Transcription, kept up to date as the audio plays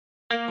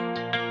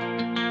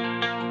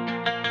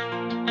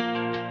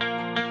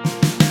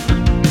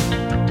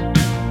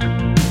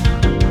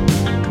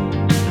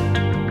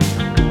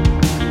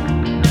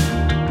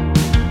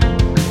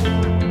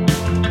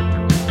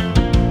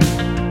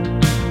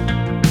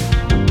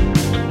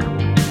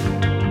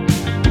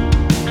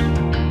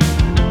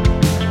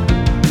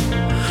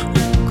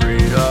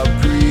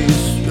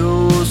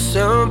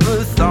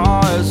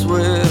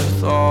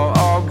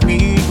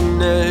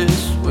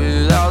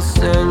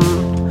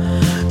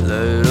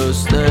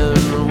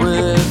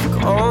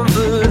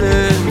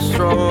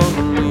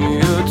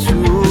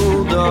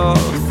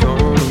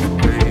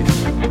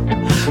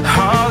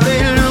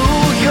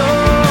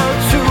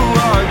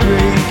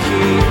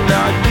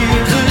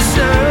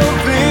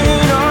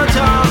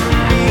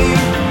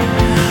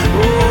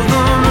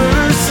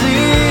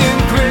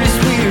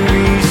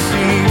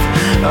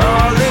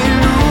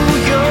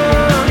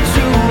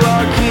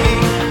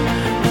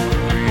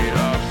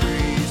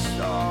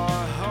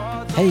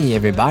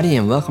everybody,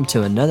 and welcome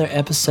to another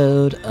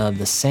episode of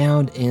the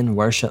Sound in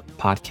Worship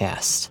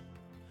podcast.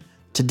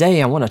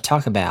 Today, I want to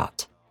talk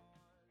about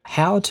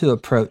how to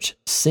approach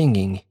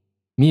singing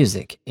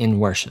music in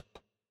worship.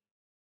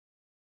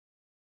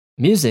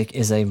 Music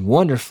is a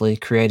wonderfully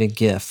created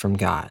gift from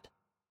God.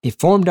 He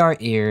formed our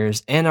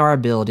ears and our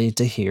ability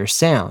to hear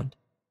sound.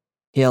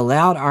 He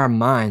allowed our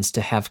minds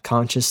to have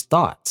conscious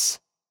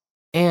thoughts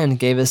and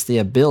gave us the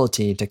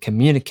ability to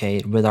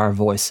communicate with our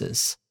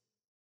voices.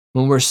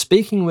 When we're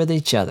speaking with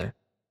each other,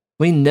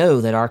 we know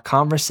that our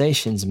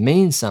conversations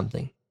mean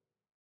something.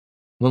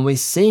 When we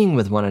sing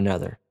with one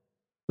another,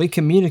 we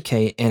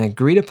communicate an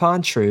agreed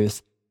upon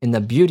truth in the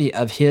beauty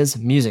of His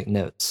music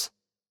notes.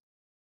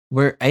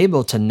 We're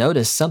able to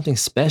notice something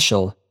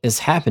special is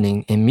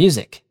happening in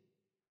music.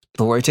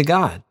 Glory to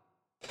God.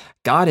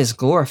 God is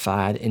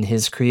glorified in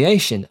His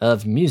creation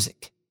of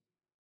music.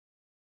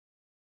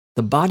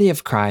 The body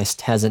of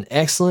Christ has an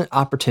excellent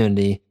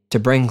opportunity to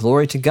bring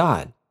glory to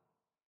God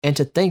and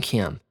to thank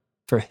Him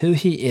for who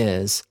He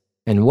is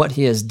and what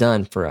He has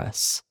done for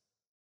us.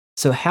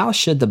 So how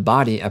should the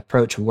body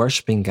approach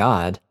worshiping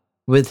God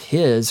with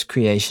His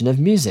creation of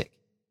music?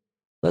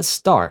 Let's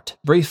start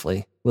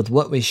briefly with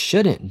what we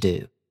shouldn't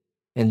do,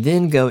 and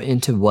then go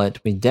into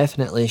what we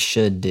definitely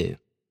should do.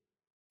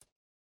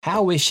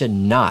 How we should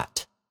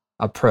not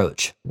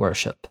approach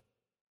worship.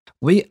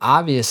 We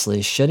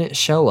obviously shouldn't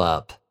show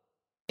up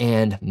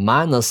and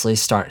mindlessly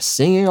start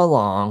singing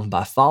along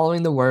by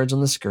following the words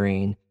on the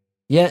screen,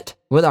 yet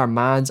with our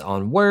minds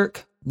on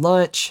work,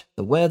 lunch,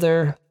 the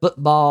weather,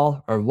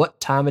 football, or what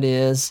time it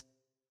is.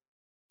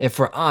 If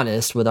we're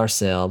honest with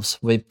ourselves,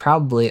 we've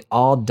probably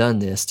all done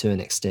this to an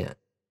extent.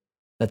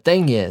 The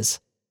thing is,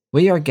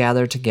 we are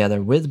gathered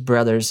together with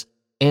brothers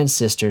and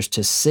sisters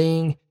to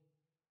sing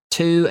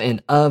to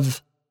and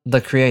of the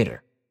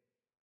Creator.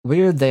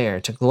 We are there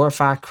to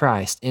glorify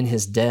Christ in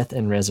His death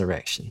and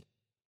resurrection.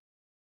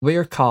 We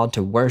are called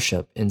to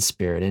worship in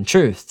spirit and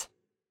truth.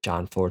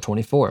 John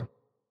 4:24.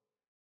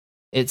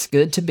 It's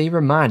good to be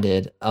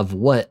reminded of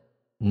what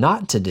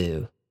not to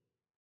do,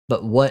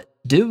 but what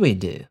do we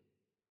do?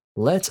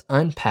 Let's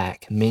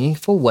unpack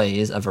meaningful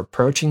ways of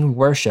approaching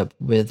worship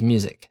with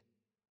music.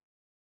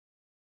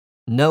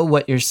 Know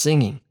what you're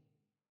singing.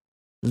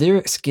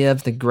 Lyrics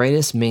give the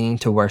greatest meaning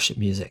to worship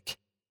music.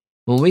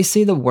 When we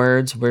see the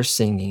words we're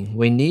singing,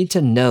 we need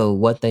to know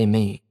what they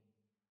mean.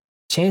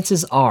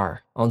 Chances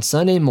are, on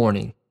Sunday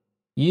morning,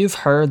 you've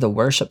heard the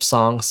worship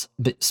songs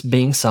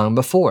being sung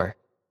before.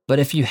 But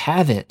if you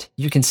haven't,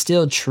 you can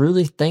still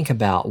truly think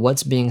about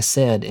what's being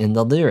said in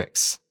the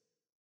lyrics.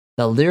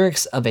 The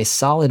lyrics of a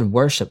solid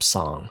worship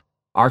song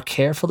are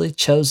carefully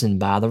chosen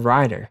by the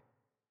writer.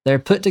 They're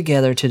put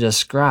together to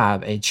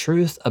describe a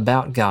truth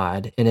about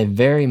God in a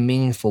very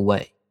meaningful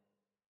way.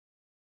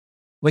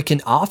 We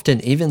can often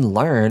even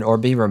learn or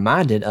be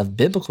reminded of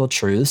biblical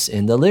truths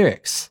in the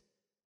lyrics.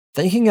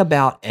 Thinking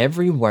about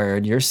every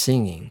word you're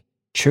singing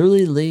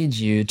truly leads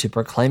you to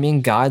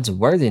proclaiming God's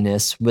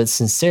worthiness with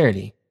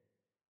sincerity.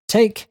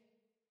 Take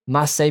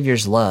My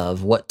Savior's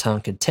Love, What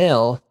Tongue Could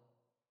Tell,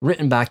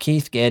 written by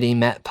Keith Getty,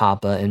 Matt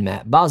Papa, and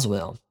Matt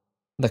Boswell.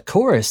 The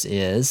chorus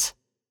is,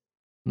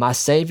 My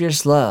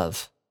Savior's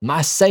love,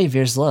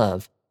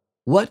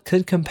 what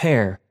could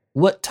compare,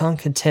 what tongue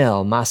could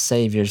tell my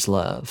Savior's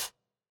love?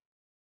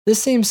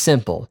 This seems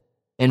simple,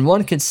 and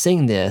one could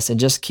sing this and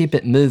just keep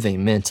it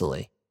moving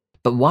mentally.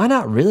 But why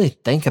not really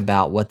think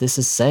about what this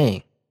is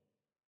saying?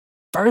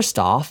 First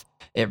off,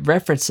 it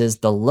references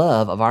the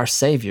love of our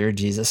Savior,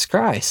 Jesus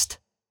Christ.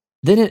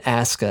 Then it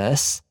asks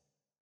us,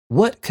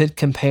 what could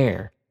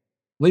compare?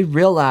 We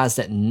realize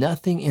that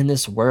nothing in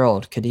this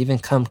world could even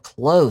come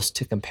close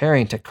to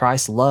comparing to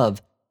Christ's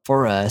love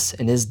for us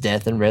and His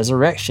death and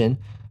resurrection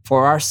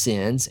for our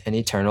sins and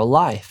eternal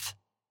life.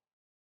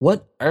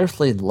 What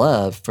earthly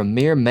love from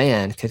mere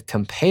man could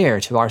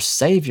compare to our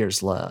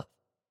Savior's love?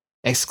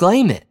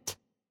 Exclaim it!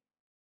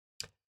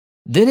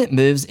 Then it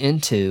moves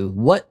into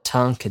what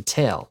tongue could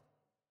tell.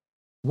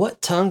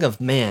 What tongue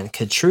of man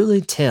could truly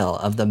tell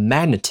of the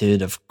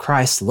magnitude of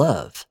Christ's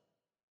love?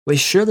 We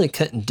surely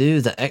couldn't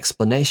do the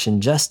explanation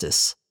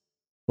justice.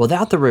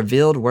 Without the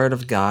revealed Word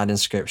of God in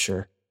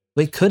Scripture,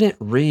 we couldn't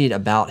read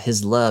about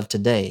His love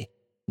today,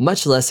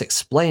 much less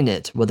explain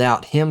it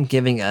without Him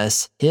giving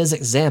us His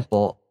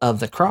example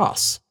of the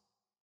cross.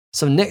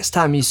 So next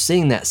time you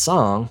sing that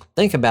song,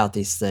 think about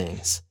these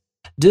things.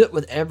 Do it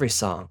with every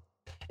song.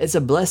 It's a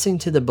blessing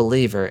to the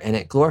believer, and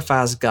it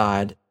glorifies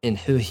God in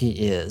who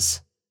He is.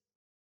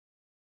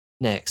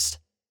 Next,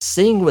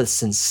 sing with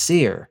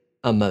sincere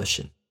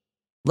emotion.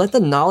 Let the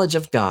knowledge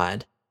of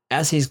God,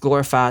 as He's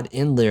glorified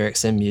in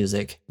lyrics and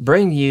music,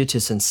 bring you to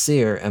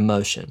sincere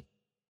emotion.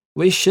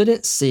 We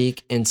shouldn't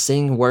seek and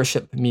sing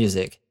worship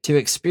music to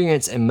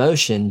experience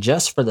emotion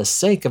just for the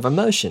sake of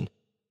emotion,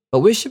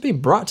 but we should be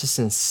brought to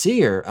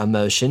sincere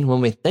emotion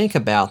when we think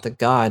about the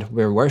God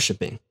we're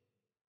worshiping.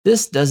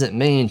 This doesn't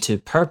mean to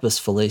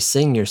purposefully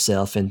sing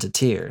yourself into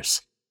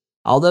tears,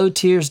 although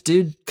tears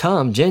do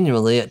come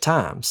genuinely at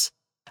times.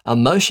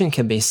 Emotion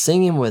can be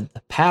singing with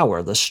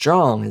power, the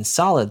strong and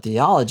solid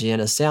theology in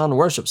a sound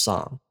worship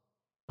song.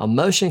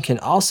 Emotion can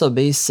also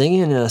be singing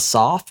in a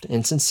soft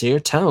and sincere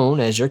tone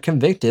as you're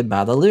convicted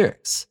by the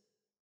lyrics.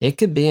 It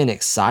could be an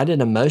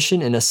excited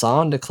emotion in a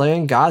song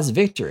declaring God's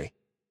victory.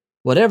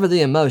 Whatever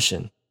the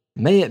emotion,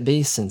 may it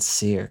be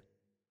sincere.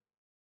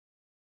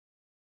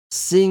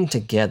 Sing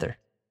together.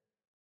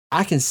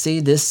 I can see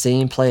this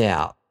scene play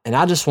out, and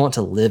I just want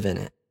to live in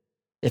it.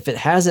 If it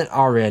hasn't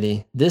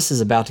already, this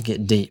is about to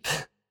get deep.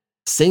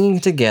 Singing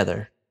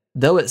together,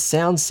 though it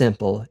sounds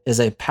simple, is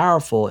a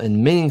powerful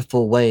and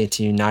meaningful way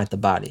to unite the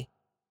body.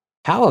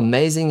 How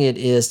amazing it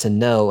is to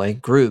know a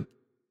group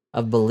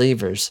of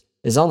believers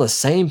is on the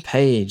same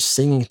page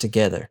singing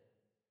together,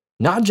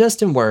 not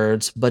just in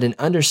words, but in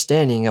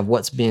understanding of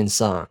what's being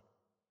sung.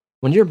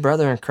 When your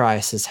brother in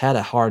Christ has had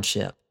a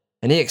hardship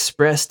and he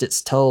expressed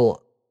its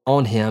toll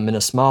on him in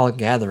a small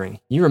gathering,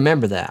 you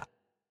remember that.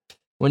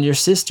 When your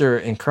sister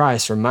in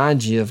Christ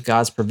reminds you of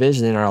God's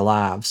provision in our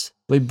lives,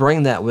 we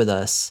bring that with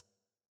us.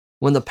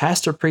 When the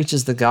pastor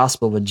preaches the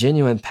gospel with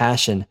genuine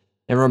passion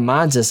and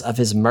reminds us of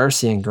his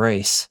mercy and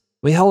grace,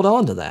 we hold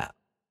on to that.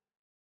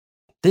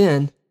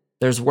 Then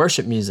there's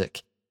worship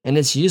music, and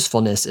its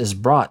usefulness is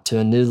brought to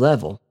a new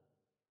level.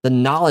 The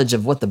knowledge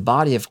of what the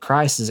body of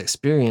Christ is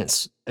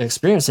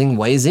experiencing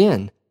weighs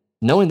in.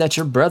 Knowing that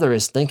your brother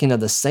is thinking of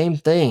the same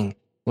thing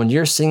when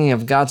you're singing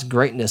of God's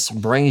greatness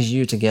brings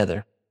you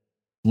together.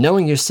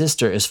 Knowing your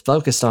sister is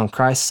focused on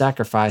Christ's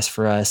sacrifice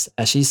for us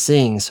as she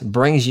sings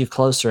brings you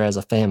closer as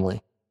a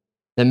family.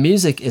 The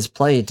music is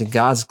played to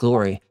God's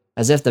glory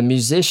as if the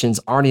musicians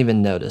aren't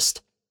even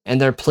noticed, and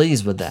they're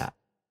pleased with that.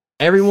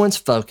 Everyone's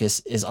focus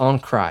is on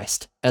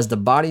Christ as the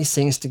body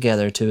sings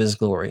together to his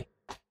glory.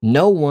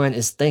 No one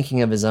is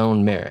thinking of his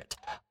own merit.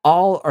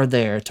 All are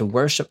there to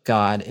worship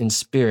God in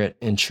spirit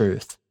and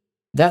truth.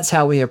 That's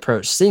how we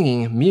approach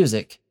singing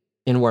music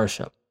in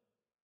worship.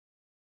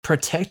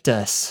 Protect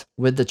us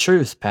with the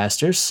truth,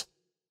 pastors.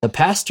 The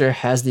pastor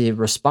has the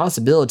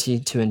responsibility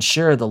to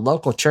ensure the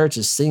local church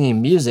is singing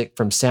music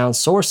from sound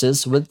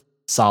sources with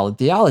solid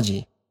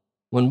theology.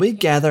 When we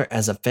gather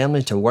as a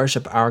family to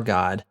worship our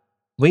God,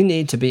 we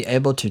need to be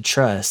able to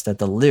trust that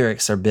the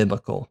lyrics are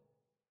biblical.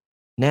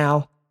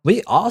 Now,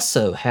 we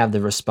also have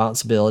the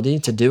responsibility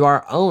to do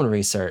our own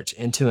research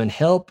and to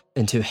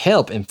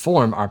help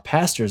inform our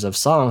pastors of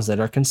songs that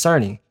are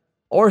concerning,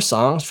 or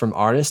songs from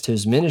artists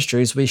whose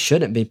ministries we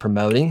shouldn't be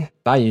promoting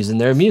by using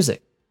their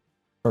music.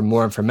 For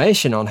more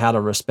information on how to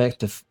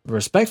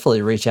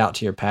respectfully reach out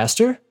to your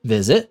pastor,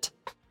 visit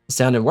the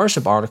Sound and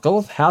Worship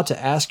article, How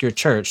to Ask Your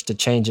Church to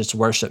Change Its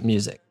Worship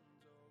Music.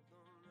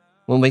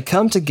 When we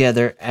come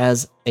together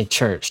as a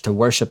church to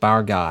worship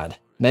our God,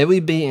 may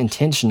we be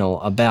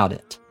intentional about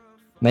it.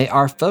 May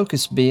our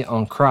focus be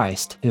on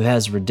Christ who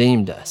has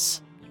redeemed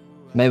us.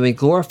 May we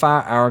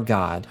glorify our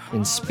God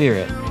in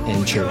spirit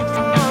and truth.